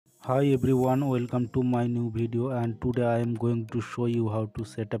Hi everyone, welcome to my new video, and today I am going to show you how to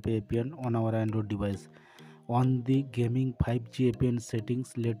set up APN on our Android device on the gaming 5G APN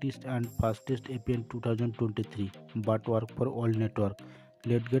settings, latest and fastest APN 2023, but work for all network.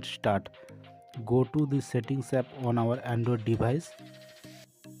 Let's get started. Go to the settings app on our Android device.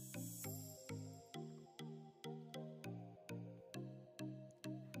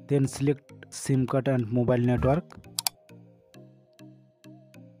 Then select SIM card and mobile network.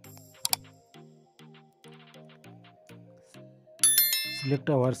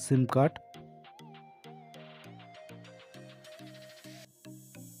 Select our SIM card.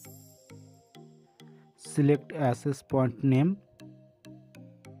 Select access point name.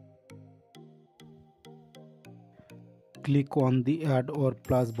 Click on the add or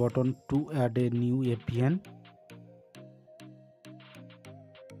plus button to add a new APN.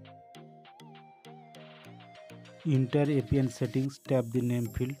 Enter APN settings, tap the name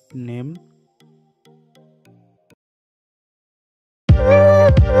field name.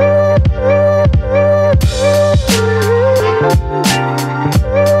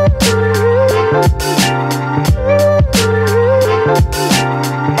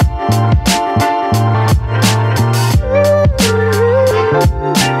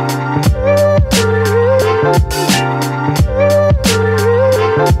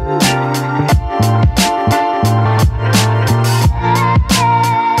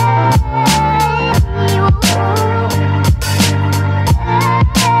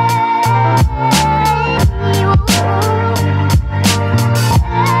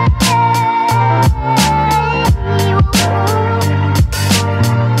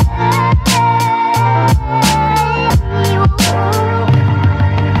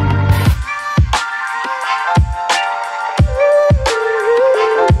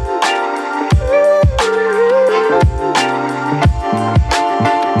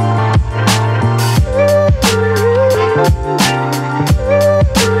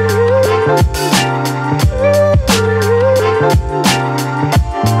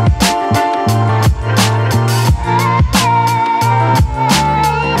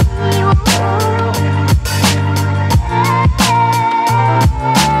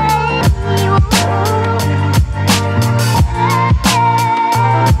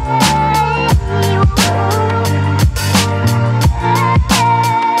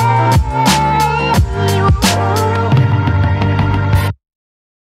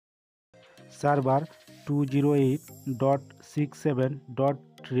 Server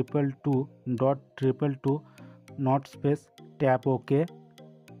 208.67.222.222 not space, tap OK.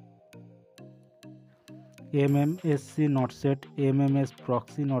 MMSC not set, MMS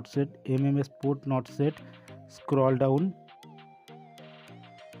proxy not set, MMS port not set. Scroll down.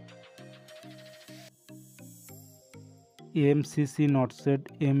 MCC not set,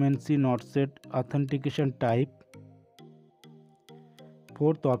 MNC not set. Authentication type.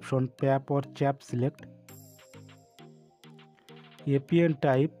 Fourth option, PAP or CHAP select. APN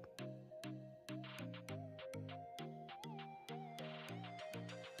type,